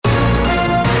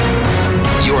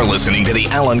listening to The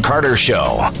Alan Carter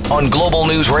Show on Global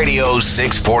News Radio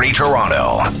 640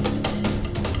 Toronto.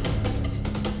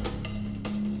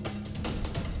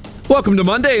 Welcome to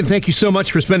Monday, and thank you so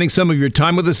much for spending some of your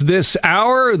time with us this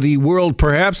hour. The world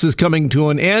perhaps is coming to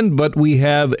an end, but we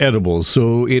have edibles,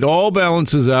 so it all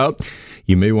balances out.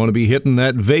 You may want to be hitting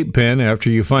that vape pen after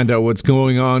you find out what's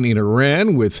going on in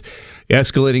Iran with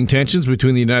escalating tensions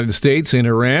between the United States and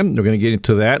Iran. We're going to get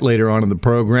into that later on in the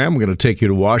program. We're going to take you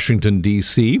to Washington,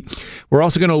 D.C. We're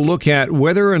also going to look at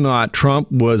whether or not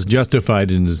Trump was justified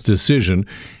in his decision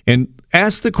and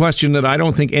ask the question that I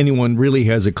don't think anyone really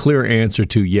has a clear answer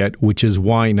to yet, which is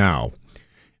why now?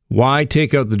 Why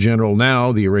take out the general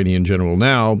now, the Iranian general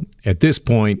now, at this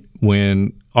point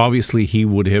when obviously he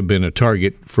would have been a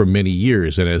target for many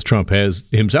years, and as Trump has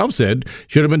himself said,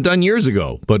 should have been done years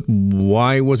ago. But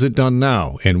why was it done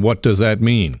now, and what does that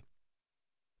mean?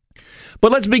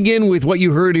 But let's begin with what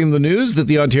you heard in the news, that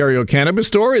the Ontario Cannabis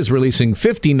Store is releasing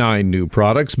 59 new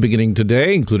products beginning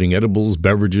today, including edibles,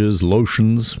 beverages,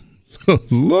 lotions,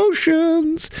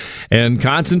 and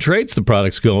concentrates. The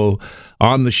products go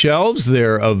on the shelves.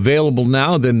 They're available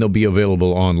now. Then they'll be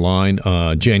available online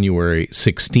January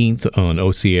 16th on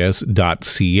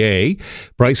ocs.ca.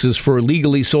 Prices for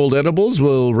legally sold edibles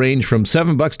will range from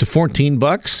 $7 to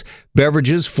 $14.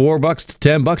 Beverages, $4 to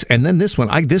 $10. And then this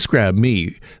one, this grabbed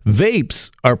me. Vapes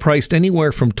are priced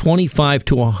anywhere from $25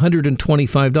 to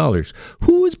 $125.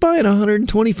 Who is buying a $125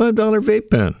 vape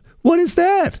pen? What is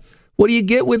that? What do you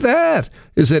get with that?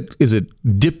 Is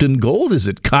it dipped in gold? Is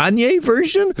it Kanye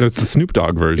version? It's the Snoop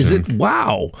Dogg version. Is it?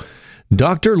 Wow.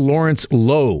 Dr. Lawrence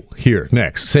Lowe here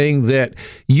next, saying that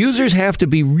users have to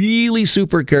be really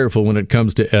super careful when it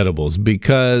comes to edibles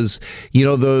because, you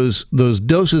know, those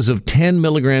doses of 10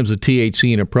 milligrams of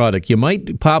THC in a product, you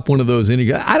might pop one of those in and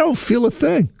you go, I don't feel a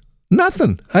thing.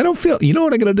 Nothing. I don't feel. You know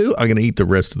what I'm going to do? I'm going to eat the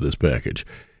rest of this package.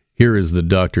 Here is the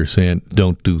doctor saying,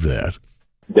 don't do that.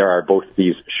 There are both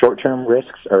these short-term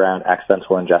risks around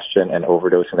accidental ingestion and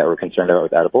overdosing that we're concerned about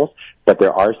with edibles, but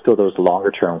there are still those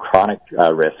longer-term chronic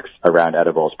risks around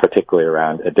edibles, particularly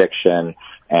around addiction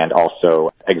and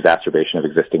also exacerbation of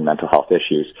existing mental health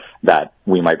issues that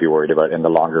we might be worried about in the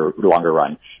longer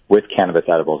run with cannabis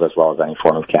edibles as well as any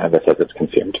form of cannabis as it's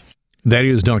consumed. That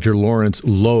is Dr. Lawrence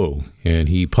Lowe, and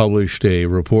he published a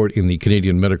report in the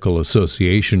Canadian Medical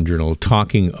Association Journal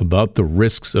talking about the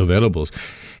risks of edibles.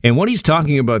 And what he's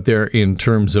talking about there in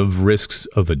terms of risks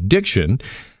of addiction,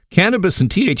 cannabis and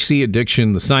THC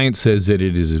addiction, the science says that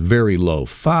it is very low.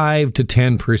 5 to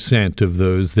 10% of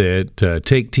those that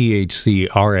take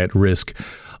THC are at risk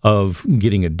of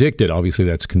getting addicted. Obviously,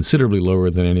 that's considerably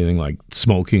lower than anything like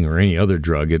smoking or any other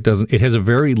drug. It has a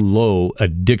very low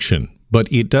addiction. But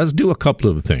it does do a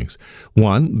couple of things.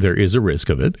 One, there is a risk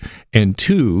of it. And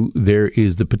two, there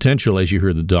is the potential, as you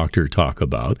heard the doctor talk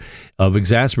about, of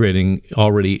exacerbating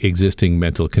already existing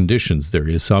mental conditions. There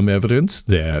is some evidence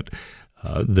that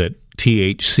that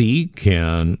THC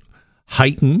can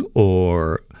heighten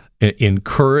or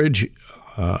encourage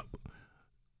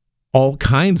all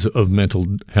kinds of mental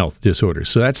health disorders.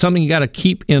 So that's something you got to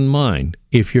keep in mind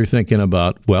if you're thinking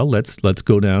about, well, let's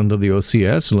go down to the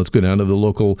OCS and let's go down to the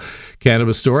local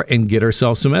cannabis store and get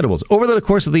ourselves some edibles. Over the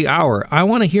course of the hour, I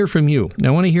want to hear from you.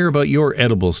 I want to hear about your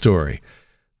edible story.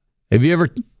 Have you ever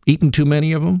eaten too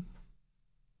many of them?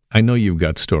 I know you've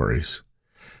got stories.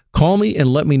 Call me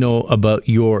and let me know about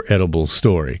your edible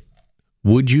story.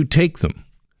 Would you take them?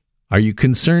 Are you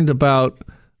concerned about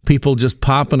people just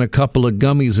popping a couple of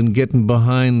gummies and getting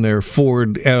behind their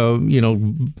Ford,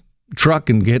 truck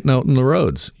and getting out on the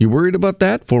roads? You worried about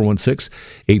that?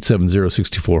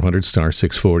 416-870-6400, star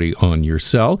 640 on your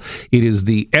cell. It is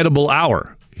the Edible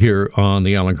Hour here on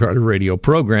the Alan Carter Radio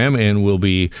program, and we'll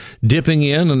be dipping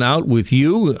in and out with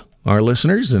you, our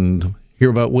listeners, and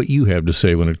hear about what you have to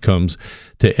say when it comes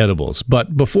to edibles.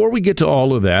 But before we get to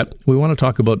all of that, we want to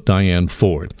talk about Diane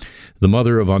Ford. The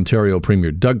mother of Ontario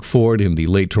Premier Doug Ford and the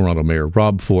late Toronto Mayor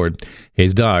Rob Ford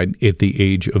has died at the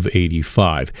age of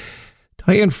 85.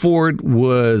 Diane Ford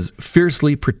was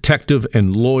fiercely protective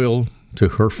and loyal to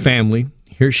her family.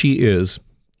 Here she is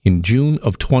in June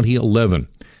of 2011,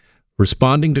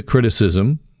 responding to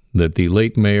criticism that the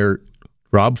late Mayor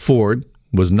Rob Ford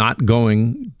was not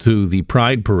going to the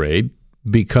Pride Parade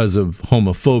because of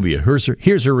homophobia.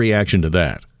 Here's her reaction to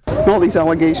that. All these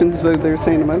allegations that they're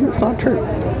saying about him, it's not true.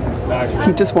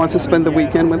 He just wants to spend the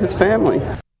weekend with his family.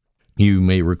 You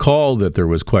may recall that there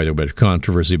was quite a bit of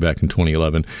controversy back in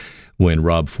 2011 when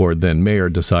Rob Ford, then mayor,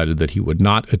 decided that he would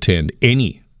not attend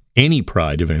any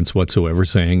Pride events whatsoever,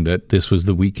 saying that this was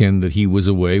the weekend that he was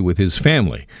away with his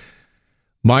family.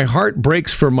 My heart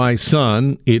breaks for my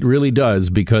son. It really does,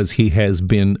 because he has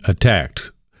been attacked.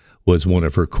 was one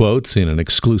of her quotes in an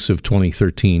exclusive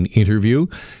 2013 interview.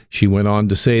 She went on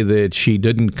to say that she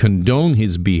didn't condone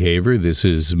his behavior. This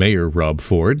is Mayor Rob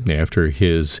Ford, after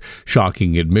his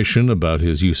shocking admission about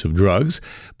his use of drugs,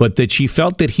 but that she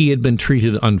felt that he had been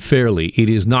treated unfairly. It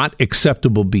is not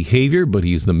acceptable behavior, but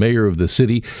he's the mayor of the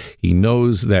city. He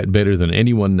knows that better than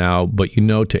anyone now, but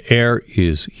to err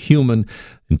is human,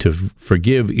 and to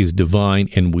forgive is divine,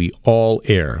 and we all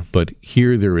err. But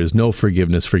here there is no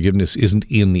forgiveness. Forgiveness isn't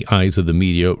in the eyes of the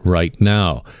media right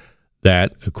now.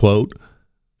 That, a quote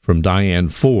from Diane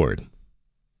Ford.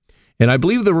 And I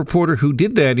believe the reporter who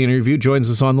did that interview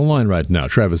joins us on the line right now.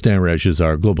 Travis Damraj is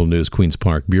our Global News Queen's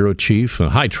Park Bureau Chief.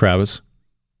 Hi, Travis.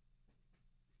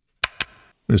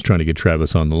 I'm just trying to get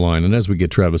Travis on the line. And as we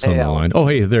get Travis on the line... Oh,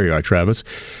 hey, there you are, Travis.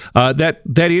 That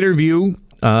interview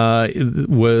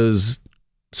was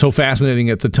so fascinating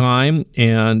at the time.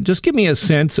 And just give me a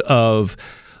sense of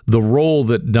the role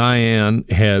that Diane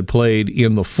had played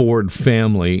in the Ford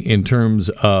family in terms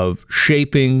of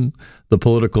shaping the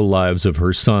political lives of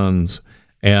her sons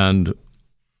and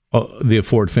the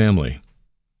Ford family.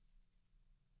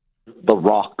 The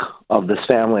rock of this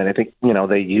family. And I think,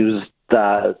 they used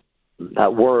that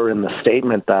word in the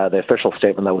statement, the official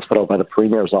statement that was put out by the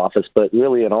Premier's office, but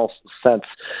really in all sense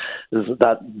is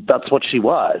that's what she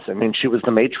was. I mean, she was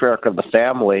the matriarch of the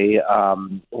family.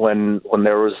 When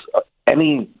there was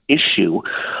any issue,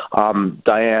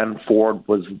 Diane Ford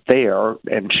was there,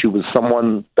 and she was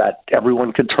someone that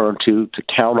everyone could turn to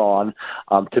count on,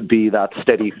 to be that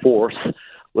steady force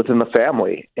within the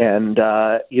family. And,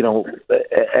 I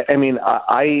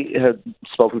had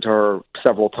spoken to her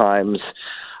several times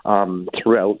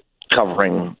throughout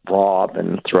covering Rob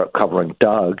and throughout covering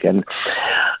Doug. And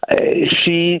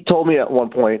she told me at one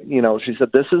point, she said,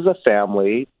 this is a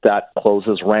family that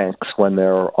closes ranks when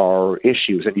there are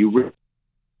issues. And you really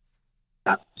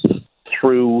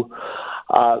through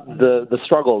the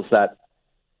struggles that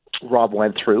Rob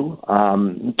went through.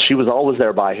 She was always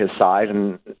there by his side.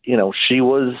 And, she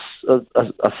was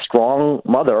a strong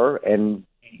mother, and,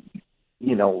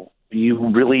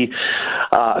 you really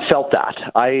felt that.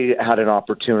 I had an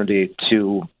opportunity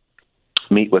to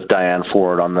meet with Diane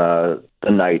Ford on the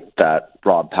night that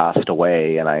Rob passed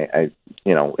away, and I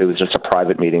it was just a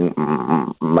private meeting,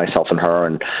 myself and her,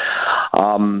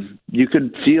 and you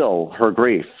could feel her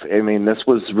grief. I mean, this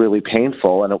was really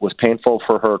painful, and it was painful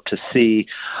for her to see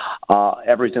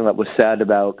everything that was said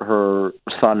about her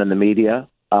son in the media.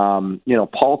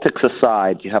 Politics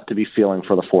aside, you have to be feeling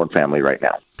for the Ford family right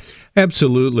now.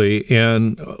 Absolutely.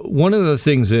 And one of the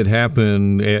things that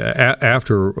happened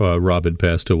after Rob had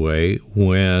passed away,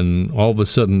 when all of a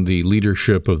sudden the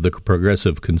leadership of the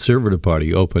Progressive Conservative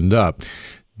Party opened up,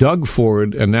 Doug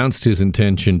Ford announced his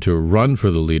intention to run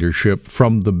for the leadership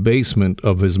from the basement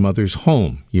of his mother's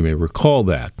home. You may recall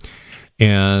that.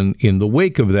 And in the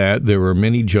wake of that, there were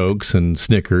many jokes and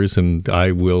snickers, and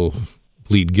I will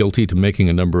plead guilty to making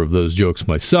a number of those jokes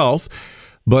myself.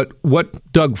 But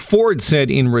what Doug Ford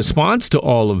said in response to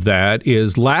all of that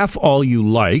is, laugh all you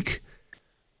like.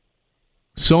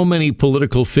 So many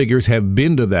political figures have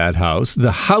been to that house.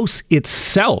 The house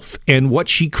itself and what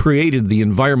she created, the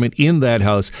environment in that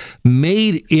house,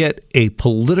 made it a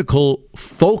political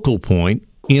focal point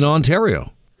in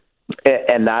Ontario.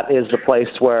 And that is the place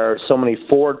where so many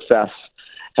Ford Fests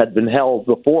had been held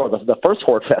before. The first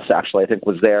Ford Fest, actually, I think,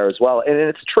 was there as well. And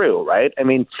it's true, right? I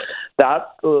mean, that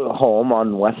home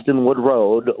on Westonwood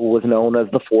Road was known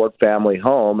as the Ford family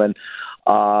home. And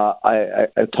I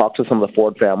talked to some of the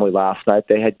Ford family last night.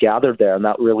 They had gathered there, and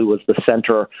that really was the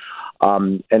center,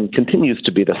 and continues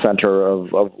to be the center of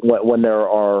when there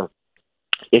are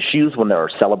issues, when there are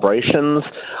celebrations.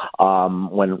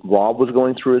 When Rob was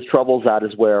going through his troubles, that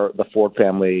is where the Ford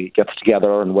family gets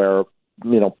together, and where,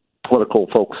 political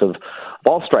folks of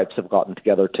all stripes have gotten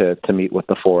together to meet with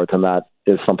the Fords, and that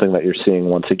is something that you're seeing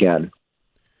once again.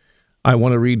 I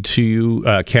want to read to you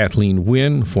Kathleen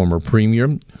Wynne, former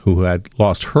premier, who had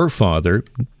lost her father.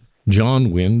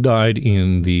 John Wynne died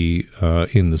in the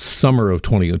summer of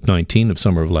 2019,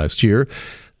 summer of last year.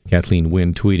 Kathleen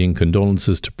Wynne tweeting,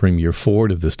 condolences to Premier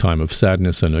Ford at this time of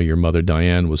sadness. I know your mother,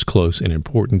 Diane, was close and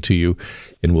important to you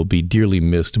and will be dearly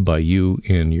missed by you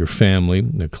and your family.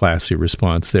 A classy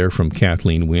response there from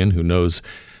Kathleen Wynne, who knows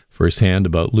firsthand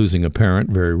about losing a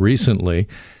parent very recently.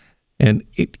 And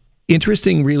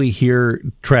interesting really here,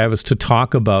 Travis, to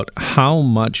talk about how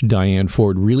much Diane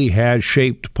Ford really has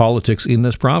shaped politics in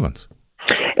this province.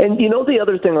 And the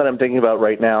other thing that I'm thinking about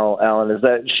right now, Alan, is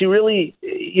that she really,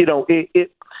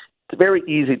 it's very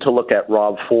easy to look at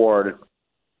Rob Ford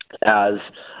as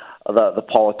the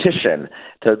politician,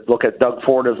 to look at Doug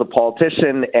Ford as a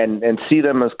politician and see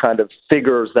them as kind of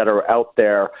figures that are out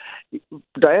there.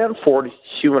 Diane Ford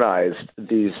humanized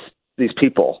these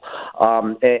people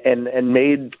and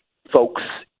made folks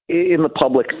in the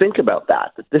public think about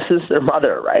that this is their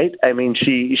mother, right? I mean,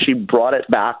 she brought it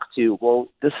back to, well,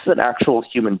 this is an actual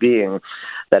human being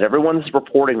that everyone's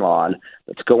reporting on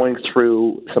that's going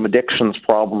through some addictions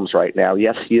problems right now.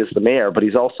 Yes, he is the mayor, but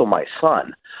he's also my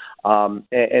son.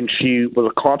 And she was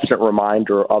a constant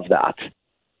reminder of that.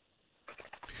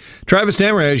 Travis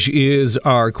Damraj is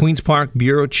our Queen's Park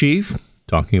Bureau Chief,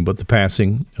 talking about the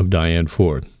passing of Diane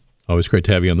Ford. Always great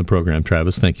to have you on the program,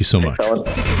 Travis. Thank you so much.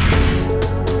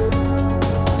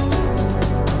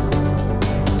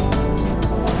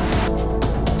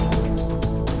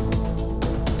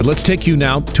 But let's take you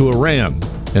now to Iran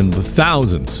and the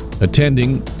thousands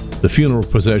attending the funeral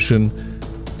procession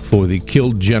for the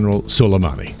killed General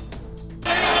Soleimani.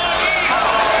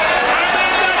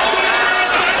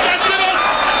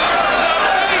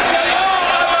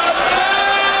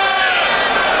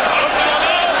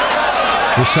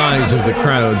 The size of the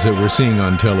crowds that we're seeing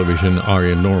on television are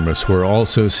enormous. We're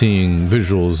also seeing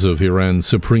visuals of Iran's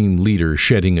supreme leader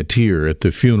shedding a tear at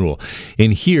the funeral.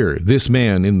 And here, this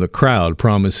man in the crowd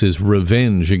promises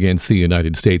revenge against the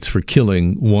United States for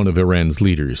killing one of Iran's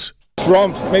leaders.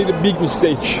 Trump made a big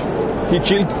mistake. He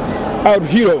killed our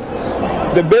hero,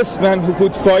 the best man who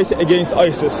could fight against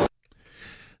ISIS.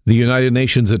 The United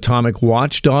Nations Atomic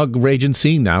Watchdog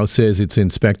Agency now says its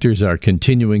inspectors are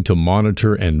continuing to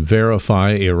monitor and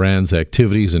verify Iran's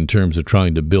activities in terms of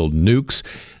trying to build nukes.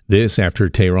 This after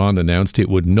Tehran announced it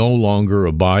would no longer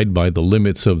abide by the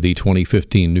limits of the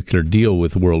 2015 nuclear deal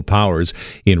with world powers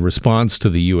in response to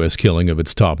the U.S. killing of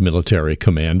its top military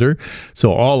commander.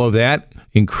 So all of that,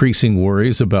 increasing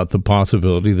worries about the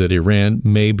possibility that Iran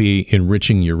may be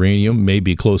enriching uranium, may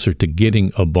be closer to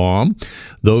getting a bomb.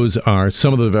 Those are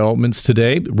some of the developments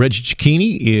today. Reggie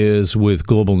Cecchini is with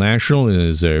Global National and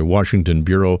is a Washington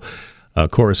Bureau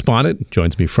correspondent.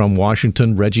 Joins me from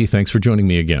Washington. Reggie, thanks for joining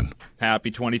me again.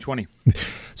 Happy 2020.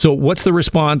 So what's the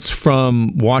response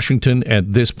from Washington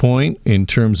at this point in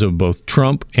terms of both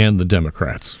Trump and the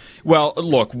Democrats? Well,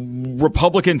 look,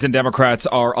 Republicans and Democrats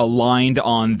are aligned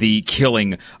on the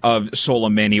killing of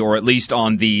Soleimani, or at least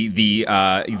on the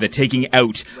taking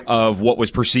out of what was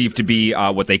perceived to be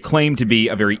what they claim to be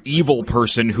a very evil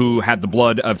person who had the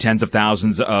blood of tens of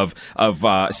thousands of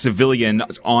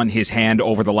civilians on his hand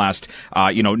over the last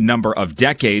number of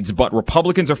decades. But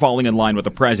Republicans are falling in line with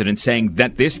the president, saying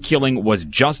that this killing was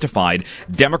justified.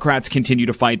 Democrats continue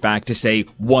to fight back to say,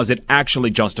 was it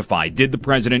actually justified? Did the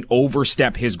president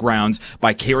overstep his grounds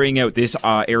by carrying out this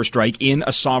airstrike in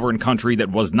a sovereign country that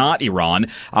was not Iran,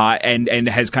 and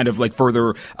has kind of like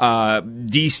further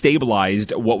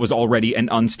destabilized what was already an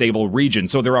unstable region?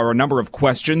 So there are a number of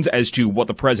questions as to what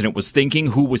the president was thinking,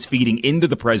 who was feeding into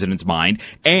the president's mind,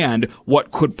 and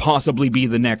what could possibly be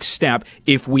the next step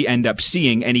if we end up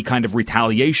seeing any kind of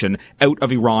retaliation out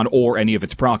of Iran or any of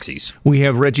its proxies. We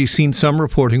have, Reggie, seen some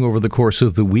reporting over the course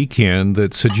of the weekend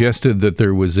that suggested that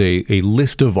there was a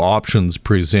list of options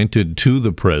presented to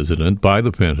the president by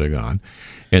the Pentagon,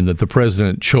 and that the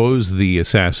president chose the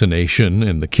assassination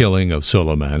and the killing of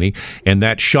Soleimani, and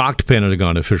that shocked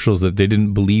Pentagon officials that they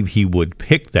didn't believe he would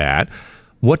pick that.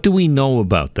 What do we know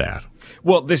about that?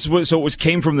 Well,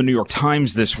 came from the New York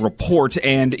Times, this report,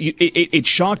 and it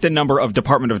shocked a number of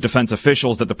Department of Defense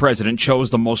officials that the president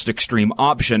chose the most extreme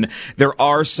option. There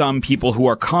are some people who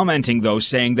are commenting, though,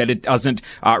 saying that it doesn't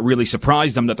really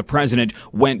surprise them that the president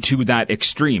went to that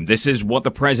extreme. This is what the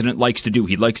president likes to do.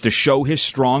 He likes to show his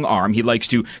strong arm. He likes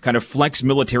to kind of flex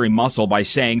military muscle by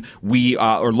saying we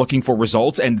are looking for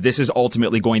results, and this is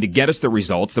ultimately going to get us the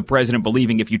results. The president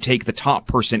believing if you take the top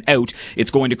person out, it's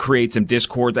going to create some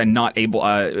discord and not able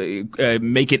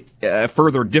make it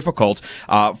further difficult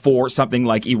for something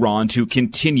like Iran to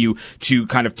continue to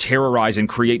kind of terrorize and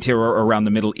create terror around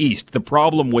the Middle East. The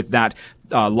problem with that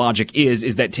logic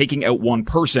is that taking out one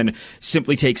person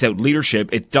simply takes out leadership.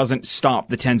 It doesn't stop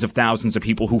the tens of thousands of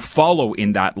people who follow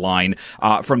in that line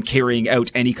from carrying out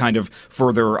any kind of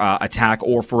further attack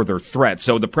or further threat.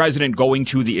 So the president going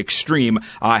to the extreme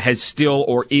has still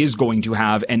or is going to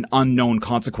have an unknown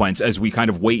consequence as we kind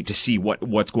of wait to see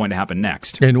what's going to happen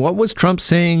next. And what was Trump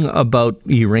saying about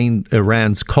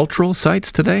Iran's cultural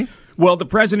sites today? Well, the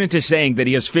president is saying that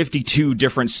he has 52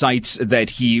 different sites that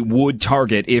he would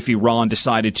target if Iran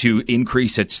decided to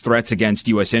increase its threats against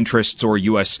U.S. interests or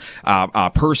U.S.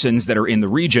 Persons that are in the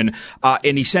region.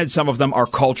 And he said some of them are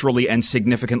culturally and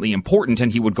significantly important,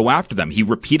 and he would go after them. He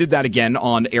repeated that again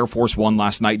on Air Force One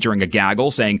last night during a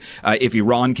gaggle, saying, if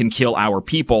Iran can kill our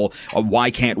people, why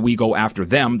can't we go after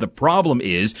them? The problem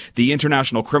is the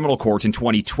International Criminal Court in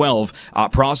 2012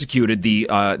 prosecuted the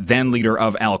then leader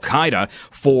of Al-Qaeda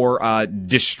for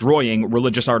destroying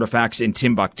religious artifacts in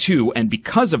Timbuktu, and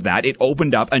because of that, it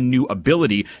opened up a new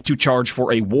ability to charge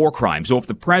for a war crime. So if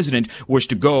the president was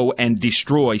to go and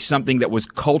destroy something that was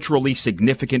culturally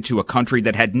significant to a country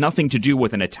that had nothing to do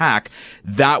with an attack,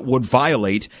 that would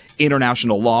violate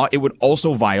international law. It would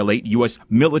also violate U.S.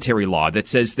 military law that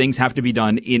says things have to be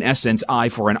done, in essence, eye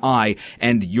for an eye,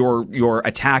 and your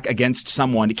attack against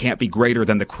someone can't be greater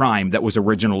than the crime that was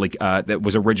originally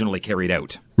carried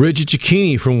out. Reggie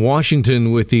Cecchini from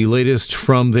Washington with the latest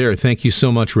from there. Thank you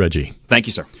so much, Reggie. Thank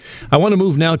you, sir. I want to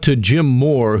move now to Jim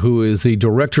Moore, who is the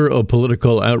Director of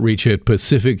Political Outreach at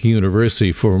Pacific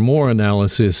University, for more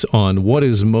analysis on what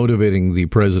is motivating the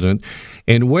president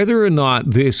and whether or not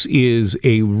this is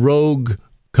a rogue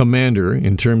commander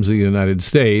in terms of the United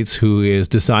States who has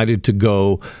decided to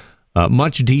go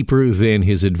much deeper than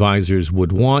his advisors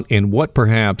would want, and what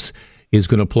perhaps is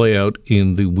going to play out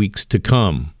in the weeks to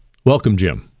come. Welcome,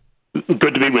 Jim.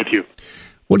 Good to be with you.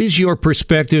 What is your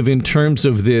perspective in terms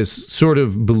of this sort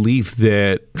of belief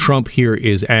that Trump here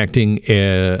is acting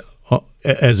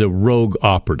as a rogue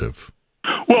operative?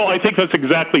 Well, I think that's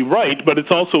exactly right, but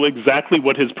it's also exactly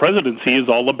what his presidency is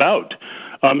all about.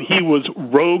 He was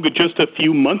rogue just a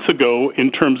few months ago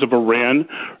in terms of Iran.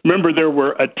 Remember, there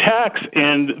were attacks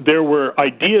and there were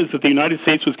ideas that the United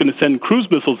States was going to send cruise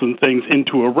missiles and things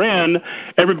into Iran.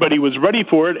 Everybody was ready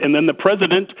for it, and then the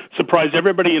president surprised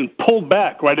everybody and pulled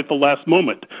back right at the last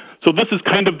moment. So this is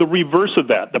kind of the reverse of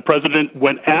that. The president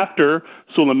went after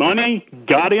Soleimani,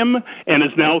 got him, and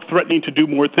is now threatening to do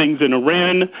more things in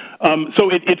Iran. So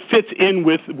it fits in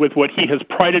with what he has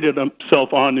prided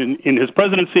himself on in his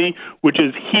presidency, which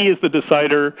is he is the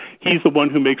decider, he's the one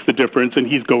who makes the difference, and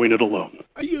he's going it alone.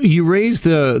 You raised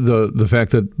the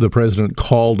fact that the president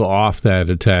called off that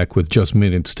attack with just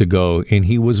minutes to go, and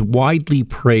he was widely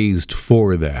praised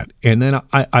for that. And then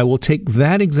I will take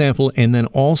that example and then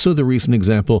also the recent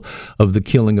example of the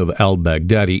killing of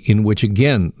al-Baghdadi, in which,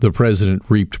 again, the president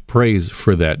reaped praise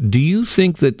for that. Do you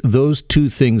think that those two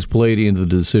things played into the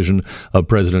decision of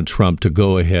President Trump to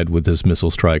go ahead with this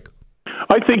missile strike?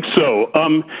 I think so.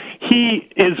 He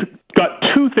is got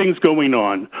two things going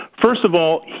on. First of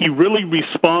all, he really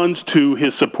responds to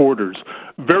his supporters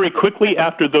very quickly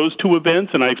after those two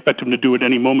events, and I expect him to do it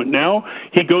any moment now.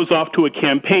 He goes off to a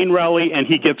campaign rally, and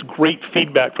he gets great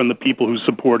feedback from the people who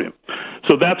support him.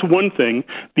 So that's one thing.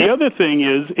 The other thing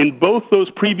is, in both those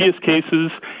previous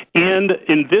cases and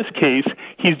in this case,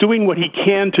 he's doing what he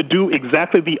can to do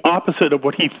exactly the opposite of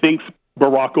what he thinks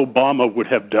Barack Obama would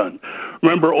have done.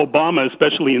 Remember, Obama,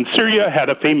 especially in Syria, had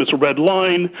a famous red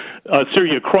line.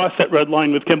 Syria crossed that red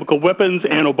line with chemical weapons,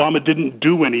 and Obama didn't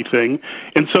do anything.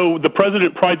 And so the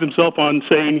president prides himself on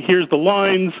saying, here's the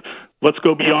lines, let's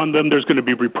go beyond them, there's going to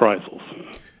be reprisals.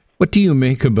 What do you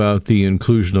make about the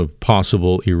inclusion of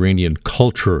possible Iranian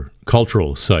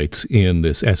cultural sites in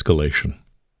this escalation?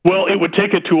 Well, it would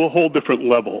take it to a whole different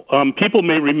level. People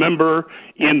may remember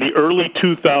in the early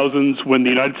 2000s when the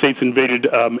United States invaded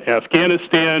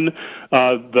Afghanistan,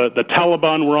 the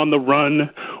Taliban were on the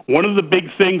run. One of the big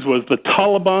things was the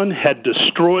Taliban had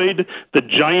destroyed the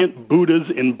giant Buddhas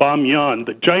in Bamyan,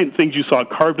 the giant things you saw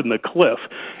carved in the cliff.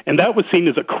 And that was seen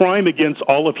as a crime against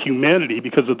all of humanity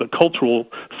because of the cultural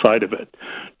side of it.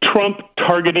 Trump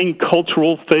targeting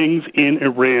cultural things in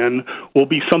Iran will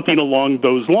be something along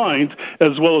those lines,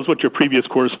 as well as what your previous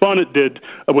correspondent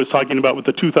was talking about with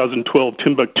the 2012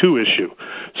 Timbuktu issue.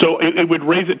 So it would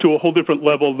raise it to a whole different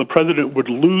level. The president would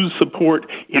lose support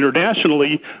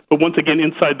internationally, but once again,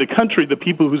 inside the country, the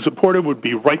people who support him would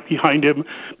be right behind him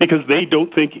because they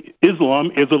don't think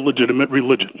Islam is a legitimate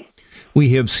religion.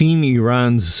 We have seen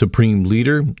Iran's supreme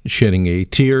leader shedding a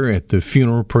tear at the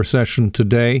funeral procession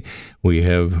today. We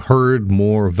have heard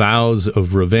more vows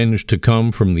of revenge to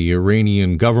come from the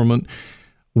Iranian government.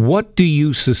 What do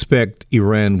you suspect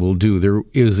Iran will do? There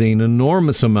is an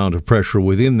enormous amount of pressure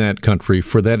within that country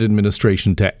for that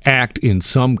administration to act in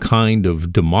some kind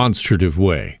of demonstrative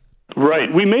way.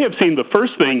 Right. We may have seen the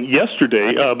first thing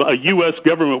yesterday. A U.S.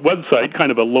 government website,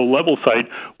 kind of a low-level site,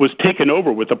 was taken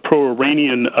over with a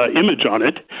pro-Iranian image on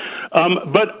it.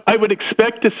 But I would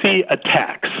expect to see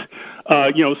attacks.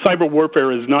 cyber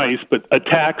warfare is nice, but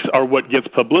attacks are what gets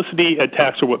publicity.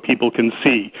 Attacks are what people can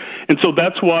see. And so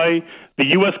that's why the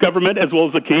U.S. government, as well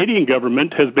as the Canadian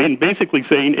government, has been basically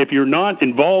saying, if you're not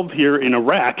involved here in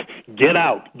Iraq, get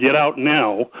out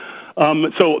now.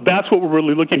 So that's what we're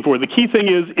really looking for. The key thing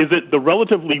is it the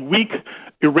relatively weak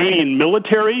Iranian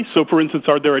military? So, for instance,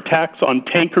 are there attacks on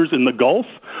tankers in the Gulf?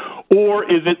 Or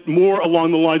is it more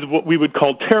along the lines of what we would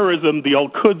call terrorism, the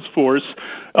Al-Quds force,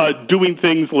 doing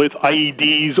things with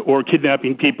IEDs or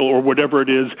kidnapping people or whatever it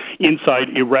is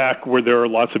inside Iraq where there are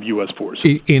lots of U.S.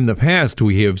 forces? In the past,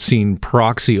 we have seen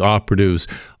proxy operatives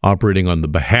operating on the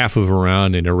behalf of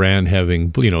Iran and Iran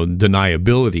having,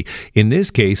 deniability. In this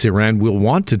case, Iran will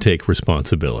want to take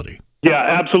responsibility. Yeah,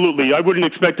 absolutely. I wouldn't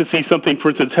expect to see something,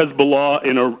 for instance, Hezbollah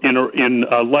in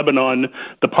Lebanon,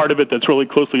 the part of it that's really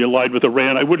closely allied with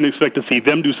Iran. I wouldn't expect to see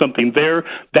them do something there.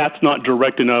 That's not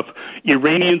direct enough.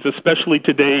 Iranians, especially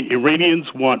today, Iranians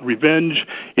want revenge.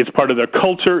 It's part of their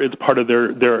culture. It's part of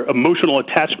their emotional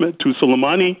attachment to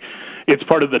Soleimani. It's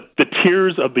part of the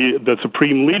tears of the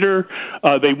supreme leader.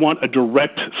 They want a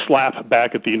direct slap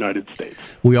back at the United States.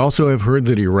 We also have heard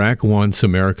that Iraq wants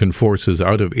American forces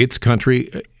out of its country.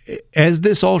 As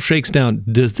this all shakes down,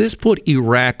 does this put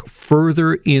Iraq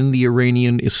further in the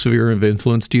Iranian sphere of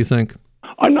influence, do you think?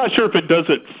 I'm not sure if it does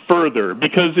it further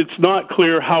because it's not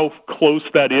clear how close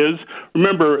that is.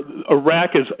 Remember,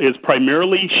 Iraq is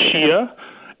primarily Shia.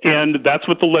 And that's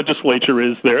what the legislature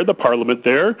is there, the parliament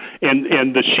there,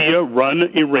 and the Shia run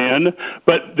Iran.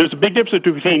 But there's a big difference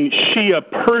between Shia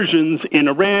Persians in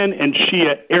Iran and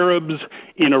Shia Arabs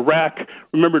in Iraq.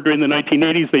 Remember, during the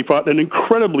 1980s, they fought an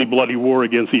incredibly bloody war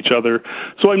against each other.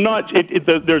 So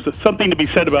there's something to be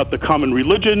said about the common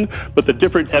religion, but the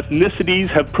different ethnicities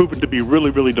have proven to be really,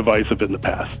 really divisive in the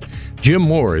past. Jim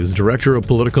Moore is Director of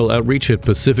Political Outreach at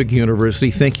Pacific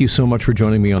University. Thank you so much for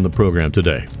joining me on the program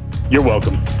today. You're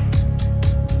welcome.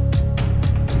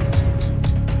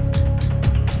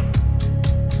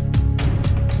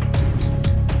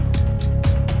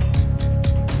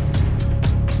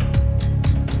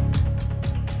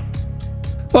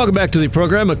 Welcome back to the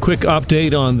program. A quick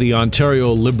update on the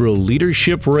Ontario Liberal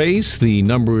leadership race. The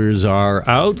numbers are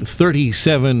out.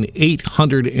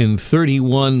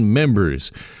 37,831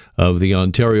 members of the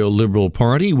Ontario Liberal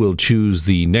Party will choose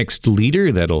the next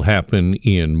leader. That'll happen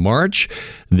in March.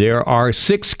 There are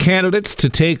 6 candidates to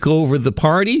take over the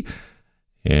party.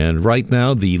 And right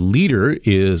now, the leader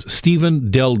is Stephen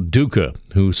Del Duca,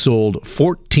 who sold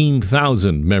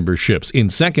 14,000 memberships. In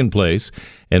second place,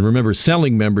 and remember,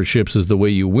 selling memberships is the way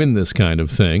you win this kind of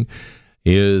thing,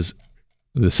 is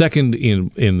the second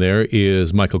in there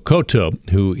is Michael Coteau,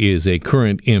 who is a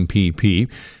current MPP.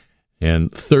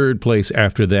 And third place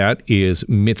after that is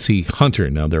Mitzi Hunter.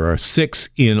 Now, there are 6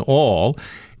 in all.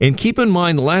 And keep in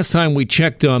mind, the last time we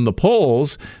checked on the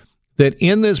polls, that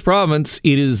in this province,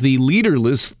 it is the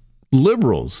leaderless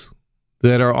Liberals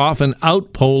that are often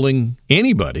outpolling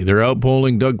anybody. They're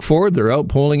outpolling Doug Ford. They're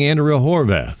outpolling Andrea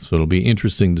Horwath. So it'll be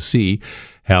interesting to see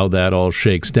how that all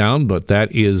shakes down. But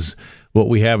that is what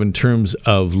we have in terms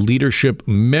of leadership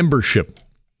membership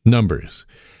numbers.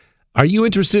 Are you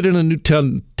interested in a new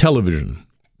television?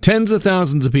 Tens of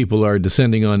thousands of people are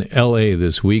descending on LA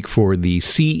this week for the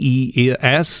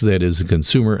CES, that is a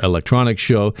Consumer Electronics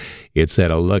Show. It's that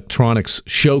electronics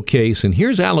showcase. And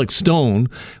here's Alex Stone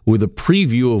with a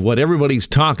preview of what everybody's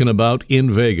talking about in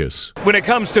Vegas. When it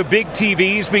comes to big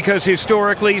TVs, because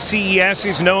historically CES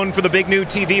is known for the big new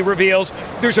TV reveals,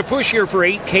 there's a push here for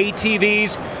 8K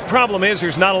TVs. Problem is,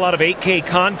 there's not a lot of 8K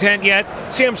content yet.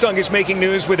 Samsung is making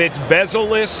news with its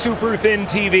bezel-less, super thin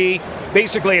TV.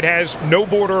 Basically, it has no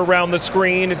border around the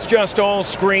screen. It's just all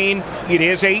screen. It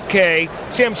is 8K.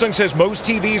 Samsung says most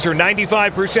TVs are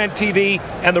 95% TV,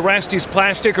 and the rest is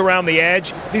plastic around the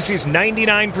edge. This is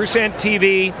 99%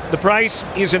 TV. The price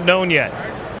isn't known yet.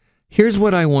 Here's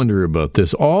what I wonder about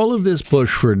this. All of this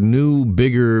push for new,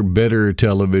 bigger, better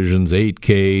televisions,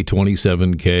 8K,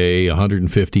 27K,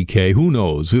 150K, who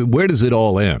knows? Where does it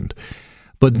all end?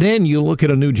 But then you look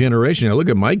at a new generation. I look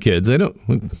at my kids. They don't...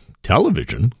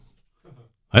 Television?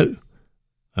 I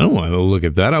don't want to look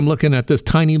at that. I'm looking at this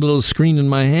tiny little screen in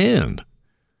my hand.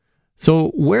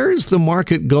 So where is the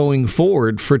market going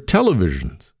forward for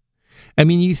televisions? I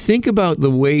mean, you think about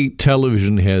the way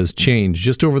television has changed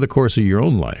just over the course of your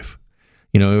own life.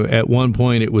 You know, at one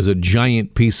point it was a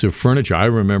giant piece of furniture. I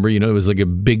remember, it was like a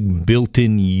big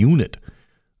built-in unit,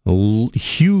 a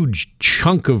huge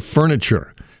chunk of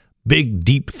furniture. Big,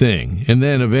 deep thing. And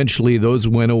then eventually those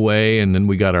went away, and then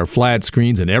we got our flat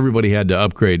screens, and everybody had to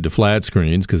upgrade to flat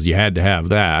screens because you had to have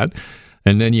that.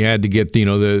 And then you had to get,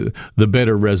 the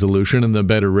better resolution and the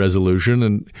better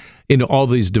resolution and all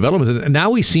these developments. And now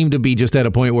we seem to be just at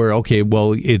a point where, okay,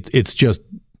 well, it's just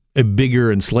a bigger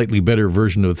and slightly better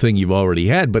version of the thing you've already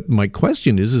had. But my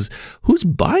question is who's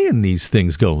buying these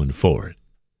things going forward?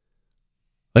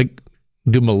 Like,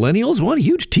 do millennials want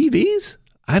huge TVs?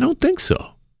 I don't think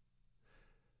so.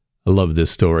 I love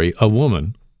this story. A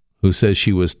woman who says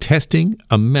she was testing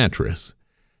a mattress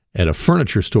at a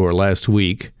furniture store last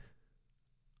week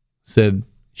said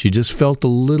she just felt a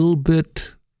little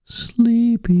bit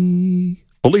sleepy.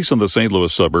 Police in the St.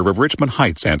 Louis suburb of Richmond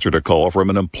Heights answered a call from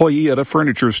an employee at a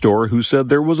furniture store who said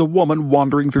there was a woman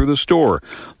wandering through the store.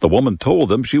 The woman told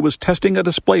them she was testing a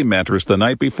display mattress the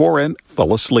night before and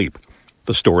fell asleep.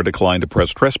 The store declined to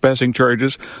press trespassing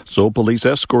charges, so police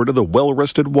escorted the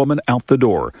well-rested woman out the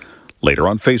door. Later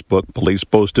on Facebook, police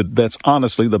posted, "That's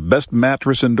honestly the best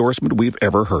mattress endorsement we've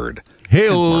ever heard."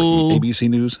 Hail! ABC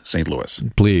News, St. Louis.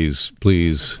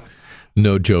 Please.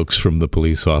 No jokes from the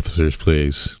police officers,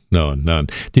 please. No, none.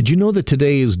 Did you know that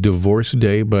today is Divorce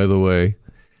Day, by the way?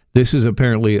 This is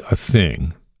apparently a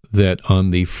thing that on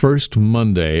the first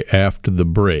Monday after the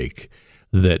break,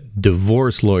 that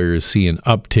divorce lawyers see an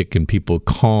uptick in people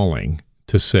calling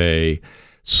to say,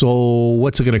 so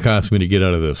what's it going to cost me to get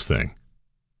out of this thing?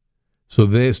 So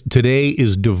today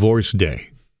is Divorce Day.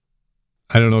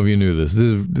 I don't know if you knew this.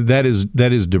 That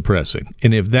is depressing.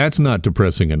 And if that's not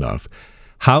depressing enough,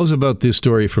 how's about this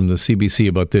story from the CBC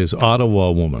about this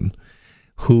Ottawa woman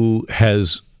who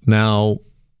has now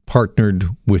partnered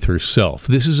with herself?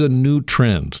 This is a new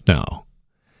trend now.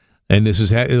 And this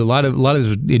is a lot of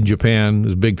in Japan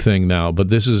is a big thing now. But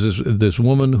this is this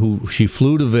woman who she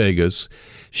flew to Vegas.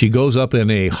 She goes up in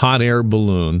a hot air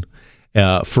balloon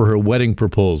for her wedding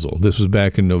proposal. This was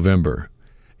back in November.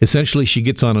 Essentially, she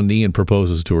gets on a knee and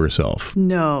proposes to herself.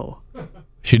 No.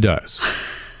 She does.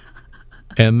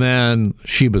 And then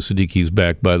Sheba Siddiqui's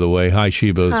back, by the way. Hi,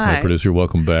 Sheba. It's my producer.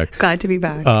 Welcome back. Glad to be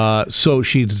back. So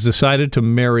she's decided to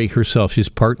marry herself. She's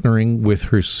partnering with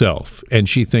herself. And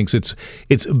she thinks it's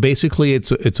basically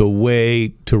a way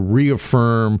to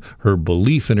reaffirm her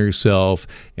belief in herself.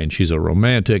 And she's a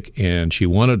romantic, and she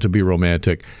wanted to be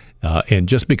romantic. And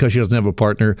just because she doesn't have a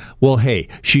partner, well, hey,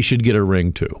 she should get a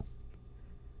ring too.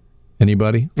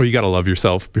 Anybody? Well, you got to love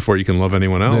yourself before you can love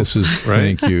anyone else. This is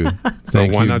right. Thank you,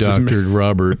 thank you, Dr.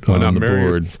 Robert on the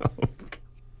board.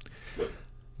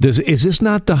 Is this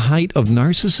not the height of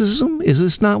narcissism? Is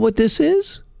this not what this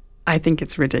is? I think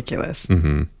it's ridiculous.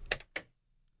 Mm-hmm.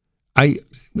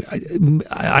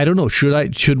 I don't know.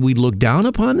 Should we look down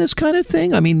upon this kind of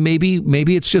thing? I mean,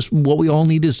 maybe it's just what we all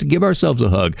need is to give ourselves a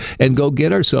hug and go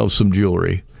get ourselves some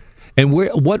jewelry. And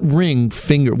what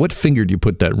finger do you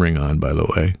put that ring on, by the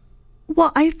way?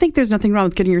 Well, I think there's nothing wrong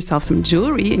with getting yourself some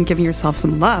jewelry and giving yourself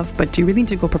some love, but do you really need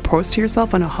to go propose to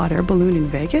yourself on a hot air balloon in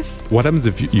Vegas? What happens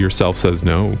if yourself says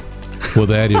no? Well,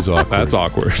 that is awkward. That's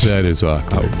awkward. That is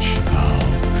awkward. Ouch.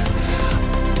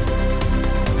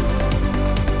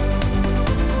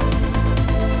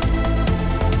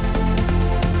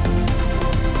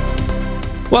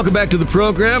 Welcome back to the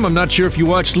program. I'm not sure if you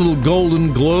watched little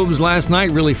Golden Globes last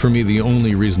night. Really, for me, the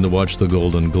only reason to watch the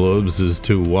Golden Globes is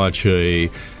to watch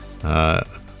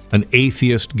an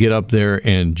atheist get up there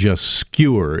and just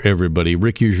skewer everybody.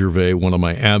 Ricky Gervais, one of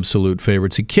my absolute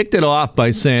favorites. He kicked it off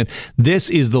by saying this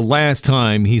is the last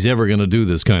time he's ever going to do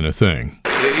this kind of thing.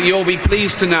 You'll be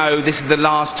pleased to know this is the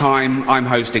last time I'm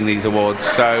hosting these awards,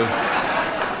 so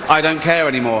I don't care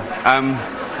anymore.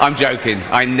 I'm joking.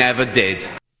 I never did.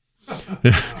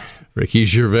 Ricky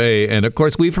Gervais. And, of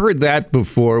course, we've heard that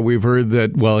before. We've heard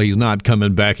that, well, he's not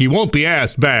coming back. He won't be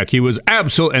asked back. He was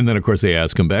absolute. And then, of course, they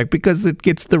ask him back because it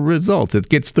gets the results. It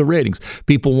gets the ratings.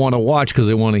 People want to watch because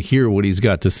they want to hear what he's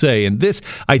got to say. And this,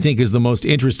 I think, is the most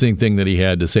interesting thing that he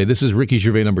had to say. This is Ricky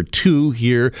Gervais number 2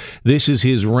 here. This is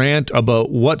his rant about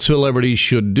what celebrities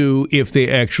should do if they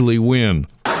actually win.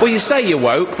 Well, you say you're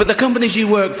woke, but the companies you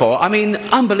work for, I mean,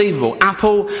 unbelievable.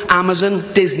 Apple, Amazon,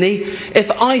 Disney.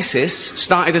 If ISIS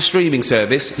started a streaming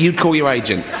service, you'd call your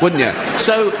agent, wouldn't you?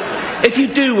 So, if you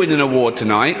do win an award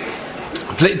tonight,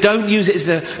 don't use it as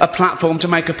a platform to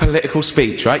make a political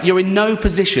speech, right? You're in no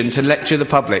position to lecture the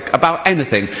public about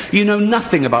anything. You know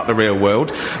nothing about the real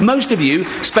world. Most of you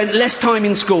spent less time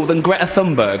in school than Greta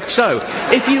Thunberg. So,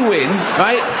 if you win,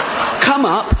 right, come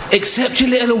up, accept your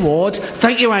little award,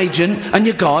 thank your agent and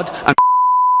your God, and...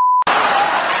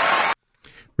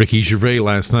 Ricky Gervais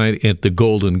last night at the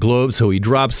Golden Globes, so he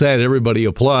drops that, everybody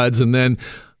applauds, and then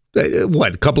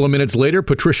A couple of minutes later,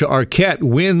 Patricia Arquette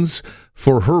wins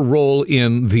for her role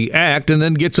in The Act and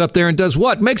then gets up there and does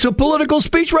what? Makes a political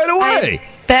speech right away.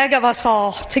 I beg of us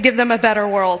all to give them a better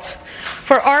world.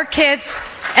 For our kids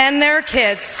and their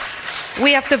kids,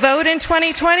 we have to vote in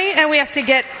 2020 and we have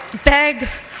to beg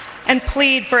and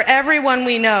plead for everyone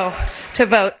we know to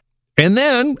vote. And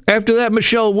then, after that,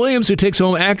 Michelle Williams, who takes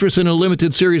home actress in a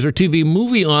limited series or TV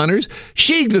movie honors,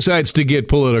 she decides to get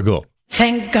political.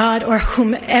 Thank God, or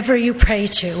whomever you pray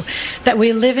to, that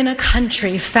we live in a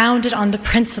country founded on the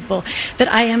principle that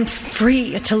I am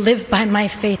free to live by my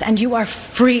faith and you are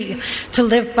free to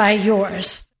live by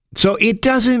yours. So it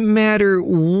doesn't matter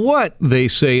what they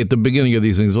say at the beginning of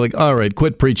these things, like, all right,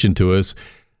 quit preaching to us.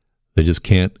 They just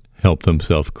can't help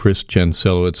themselves. Chris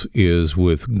Janselowitz is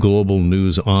with Global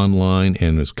News Online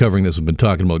and is covering this. We've been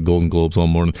talking about Golden Globes all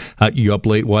morning. You up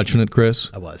late watching it, Chris?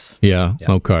 I was. Yeah?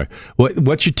 Okay.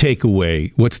 What's your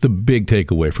takeaway? What's the big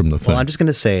takeaway from the film? Well, I'm just going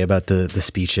to say about the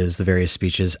speeches, the various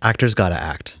speeches, actors got to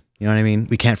act. You know what I mean?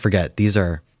 We can't forget, these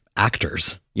are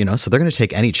actors, so they're going to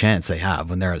take any chance they have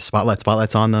when they're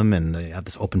spotlights on them and they have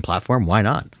this open platform. Why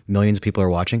not? Millions of people are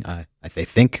watching. They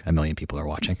think 1 million people are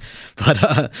watching,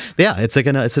 but yeah, it's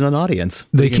an audience.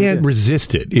 They can't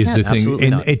resist it. Is the thing,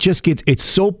 and not. It's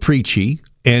so preachy.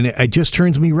 And it just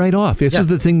turns me right off. This is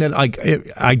the thing that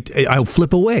I'll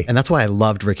flip away. And that's why I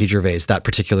loved Ricky Gervais. That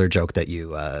particular joke that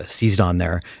you seized on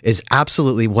there is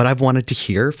absolutely what I've wanted to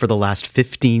hear for the last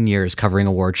 15 years covering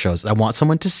award shows. I want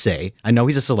someone to say, I know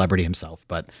he's a celebrity himself,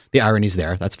 but the irony's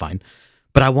there. That's fine.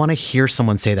 But I want to hear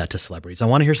someone say that to celebrities. I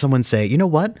want to hear someone say, you know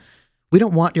what? We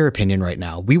don't want your opinion right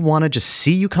now. We want to just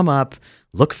see you come up,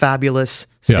 look fabulous,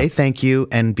 say thank you,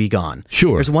 and be gone.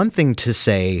 Sure. There's one thing to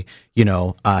say,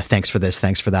 thanks for this,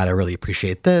 thanks for that, I really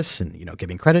appreciate this, and,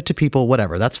 giving credit to people,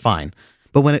 whatever, that's fine.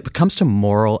 But when it comes to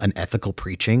moral and ethical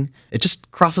preaching, it just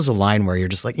crosses a line where you're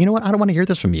just like, you know what, I don't want to hear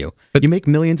this from you. You make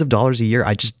millions of dollars a year,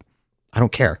 I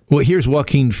don't care. Well, here's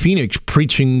Joaquin Phoenix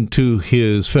preaching to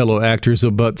his fellow actors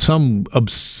about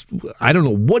I don't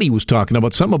know what he was talking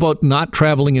about, something about not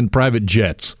traveling in private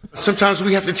jets. Sometimes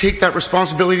we have to take that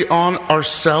responsibility on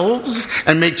ourselves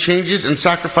and make changes and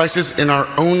sacrifices in our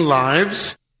own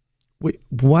lives. Wait,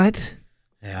 what?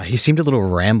 Yeah, he seemed a little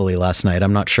rambly last night.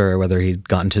 I'm not sure whether he'd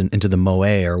gotten into the moe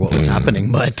or what was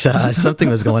happening, but something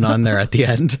was going on there at the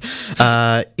end.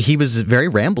 He was very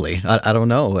rambly. I don't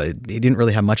know. He didn't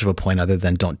really have much of a point other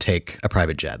than don't take a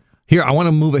private jet. Here, I want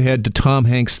to move ahead to Tom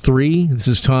Hanks 3. This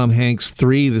is Tom Hanks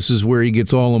 3. This is where he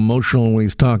gets all emotional when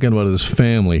he's talking about his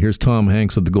family. Here's Tom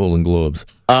Hanks at the Golden Globes.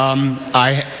 A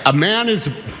man is...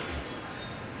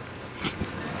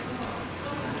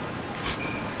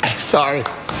 Sorry.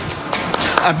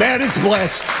 A man is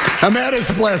blessed. A man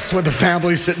is blessed with a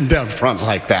family sitting down front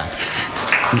like that.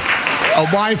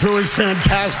 A wife who is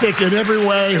fantastic in every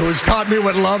way, who has taught me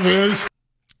what love is.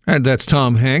 And that's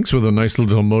Tom Hanks with a nice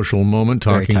little emotional moment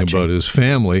talking about his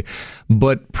family.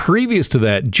 But previous to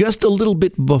that, just a little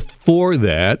bit before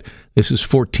that, this is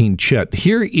 14 Chet.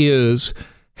 Here is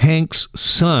Hanks'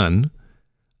 son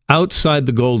outside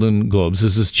the Golden Globes.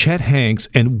 This is Chet Hanks.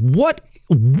 And what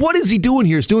is he doing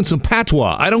here? He's doing some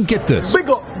patois. I don't get this. Big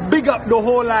up the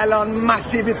whole island,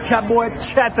 massive. It's your boy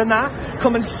Chetana,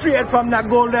 coming straight from the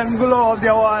Golden Globes, you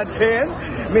know what I'm saying?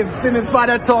 Me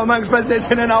father Tom Hanks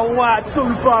presenting in a what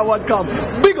soon forward come.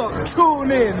 Big up,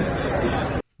 tune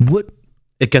in. What?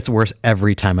 It gets worse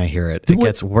every time I hear it. It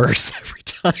gets worse every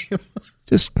time.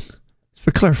 Just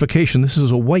for clarification, this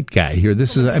is a white guy here.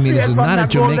 This is not a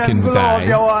Jamaican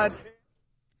guy.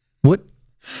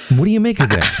 What do you make of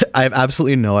that? I have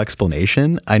absolutely no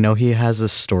explanation. I know he has a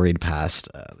storied past,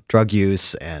 drug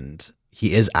use, and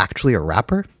he is actually a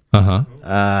rapper.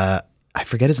 I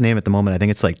forget his name at the moment. I think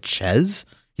it's like Chez.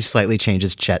 He slightly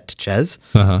changes Chet to Chez.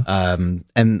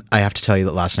 And I have to tell you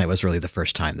that last night was really the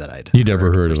first time that You'd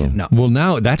ever heard of him? No. Well,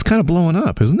 now that's kind of blowing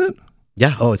up, isn't it?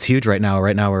 Yeah. Oh, it's huge right now.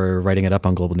 Right now we're writing it up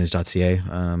on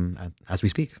globalnews.ca as we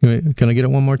speak. Can I get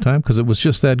it one more time? Because it was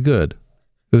just that good.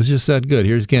 It was just that good.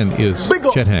 Here's again is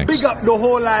Chet Hanks. Big up the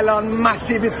whole island,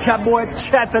 massive. It's your boy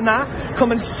Chetana,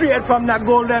 coming straight from the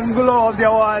Golden Globes, you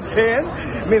know what I'm saying?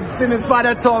 Me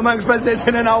father Tom Hanks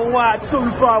presenting in a what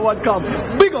soon forward come.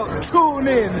 Big up, tune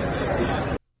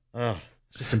in. Oh,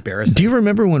 it's just embarrassing. Do you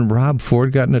remember when Rob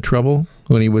Ford got into trouble?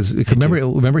 When he was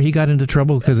remember he got into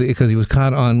trouble because he was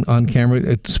caught on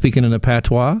camera speaking in a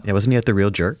patois? Yeah, wasn't he at The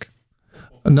Real Jerk?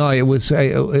 No, it was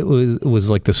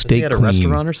like the steak at a queen.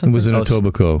 Restaurant or something. It was in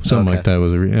Etobicoke, something like that. It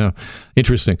was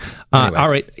interesting. Anyway. All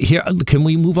right, here can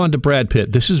we move on to Brad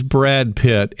Pitt? This is Brad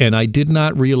Pitt, and I did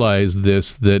not realize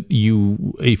this that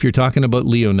if you're talking about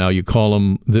Leo now, you call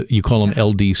him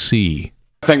LDC.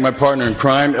 I thank my partner in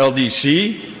crime,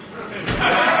 LDC,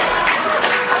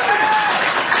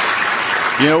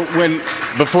 You know,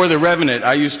 before The Revenant,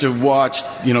 I used to watch,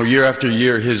 year after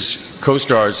year, his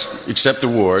co-stars accept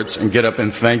awards and get up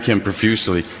and thank him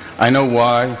profusely. I know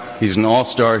why. He's an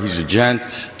all-star. He's a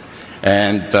gent.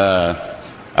 And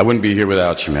I wouldn't be here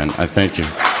without you, man. I thank you.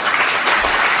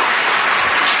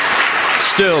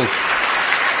 Still,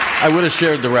 I would have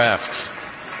shared the raft.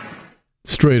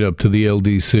 Straight up to the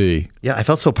LDC. Yeah, I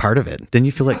felt so part of it. Didn't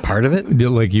you feel like part of it?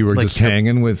 Like you were just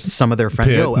hanging with some of their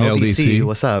friends. Yo, LDC,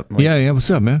 what's up? Yeah, what's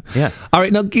up, man? Yeah. All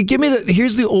right, now give me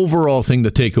here's the overall thing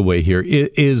to take away here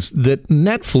is that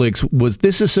Netflix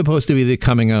this is supposed to be the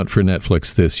coming out for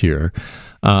Netflix this year.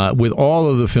 With all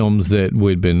of the films that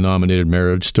would been nominated,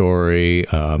 Marriage Story,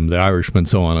 The Irishman,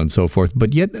 so on and so forth,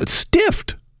 but yet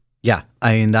stiffed. Yeah,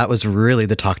 I mean, that was really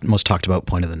the most talked about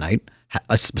point of the night.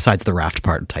 Besides the raft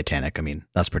part of Titanic, I mean,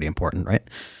 that's pretty important, right?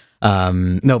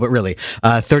 No, but really,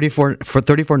 34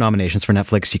 nominations for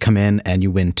Netflix. You come in and you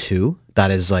win 2.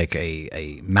 That is like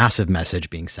a massive message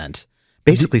being sent,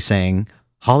 basically saying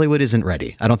Hollywood isn't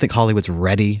ready. I don't think Hollywood's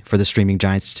ready for the streaming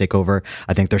giants to take over.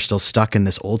 I think they're still stuck in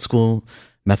this old school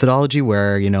methodology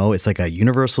where, it's like a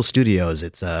Universal Studios,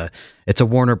 it's a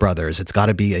Warner Brothers, it's got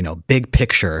to be, big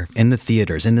picture in the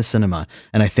theaters, in the cinema.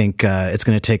 And I think it's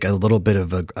going to take a little bit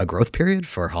of a growth period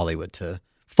for Hollywood to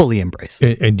fully embrace.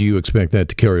 And do you expect that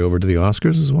to carry over to the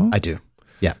Oscars as well? I do.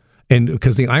 Yeah. And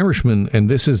because The Irishman, and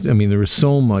this is, there was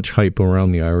so much hype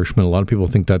around The Irishman. A lot of people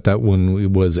think that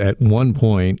one was at one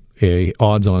point a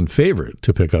odds-on favorite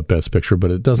to pick up Best Picture, but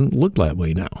it doesn't look that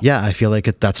way now. Yeah, I feel like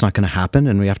that's not going to happen.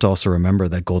 And we have to also remember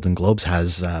that Golden Globes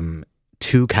has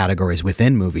 2 categories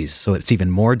within movies, so it's even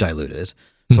more diluted.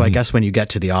 So I guess when you get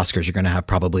to the Oscars, you're going to have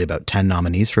probably about 10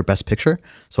 nominees for Best Picture.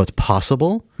 So it's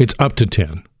possible. It's up to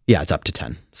 10. Yeah, it's up to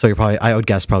 10. So I would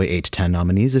guess probably 8 to 10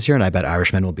 nominees this year, and I bet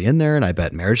Irishman will be in there, and I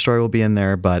bet Marriage Story will be in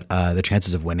there, but the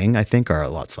chances of winning, I think, are a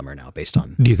lot slimmer now based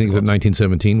on... Do you think that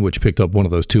 1917, which picked up one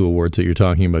of those 2 awards that you're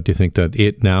talking about, do you think that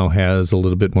it now has a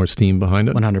little bit more steam behind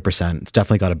it? 100%. It's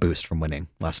definitely got a boost from winning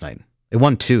last night. It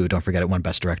won 2, don't forget, it won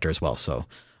Best Director as well, so...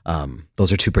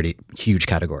 those are 2 pretty huge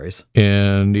categories.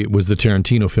 And it was the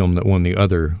Tarantino film that won the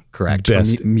other. Correct.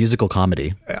 Best musical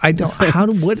comedy. I don't...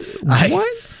 What?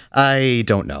 I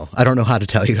don't know. I don't know how to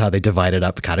tell you how they divide it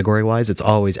up category-wise. It's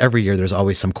always, every year, there's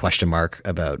always some question mark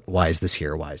about why is this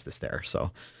here, why is this there.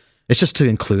 So it's just to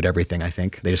include everything, I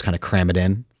think. They just kind of cram it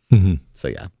in. Mm-hmm. So,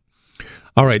 yeah.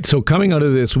 All right. So coming out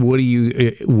of this, what are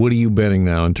you betting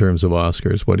now in terms of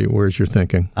Oscars? Where's your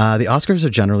thinking? The Oscars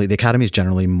are the Academy is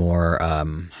generally more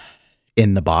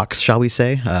in the box, shall we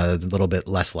say, a little bit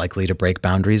less likely to break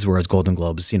boundaries, whereas Golden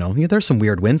Globes, there's some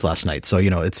weird wins last night. So,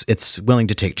 it's willing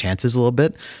to take chances a little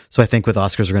bit. So I think with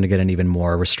Oscars, we're going to get an even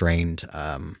more restrained,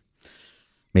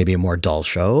 maybe a more dull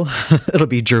show. It'll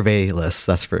be Gervais-less,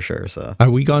 that's for sure. So, are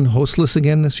we gone hostless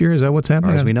again this year? Is that what's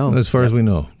happening? As far as we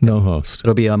know, no host.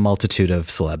 It'll be a multitude of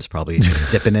celebs probably just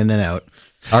dipping in and out.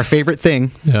 Our favorite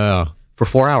thing. Yeah. For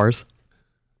 4 hours.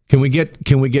 Can we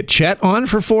get Chet on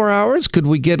for 4 hours? Could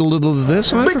we get a little of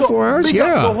this on for 4 hours? Big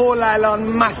up the whole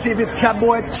island massive. It's your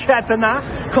boy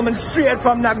Chetana coming straight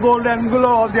from the Golden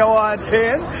Globes. You want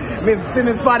saying?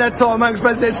 Me father Tom Hanks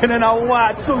presenting in a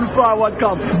what soon forward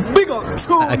come. Big up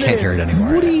to I can't hear it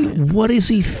anymore. What is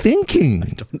he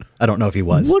thinking? I don't know if he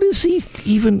was. What is he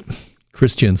even?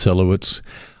 Christian Selowitz,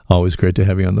 always great to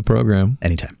have you on the program.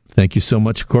 Anytime. Thank you so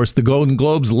much. Of course, the Golden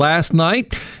Globes last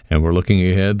night, and we're looking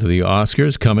ahead to the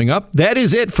Oscars coming up. That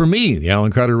is it for me. The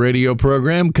Alan Carter radio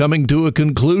program coming to a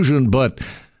conclusion, but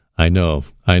I know,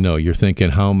 you're thinking,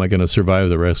 how am I going to survive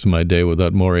the rest of my day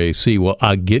without more AC? Well,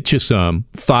 I'll get you some.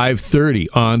 5:30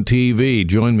 on TV.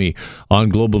 Join me on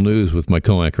Global News with my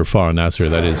co-anchor, Farah Nasser.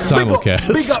 That is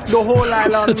simulcast. Big up the whole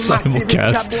island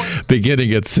simulcast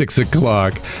beginning at 6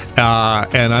 o'clock.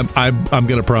 And I'm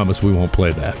going to promise we won't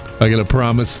play that. I'm going to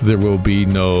promise there will be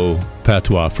no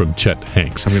patois from Chet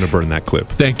Hanks. I'm going to burn that clip.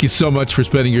 Thank you so much for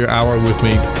spending your hour with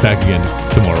me. Back again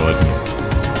tomorrow at noon.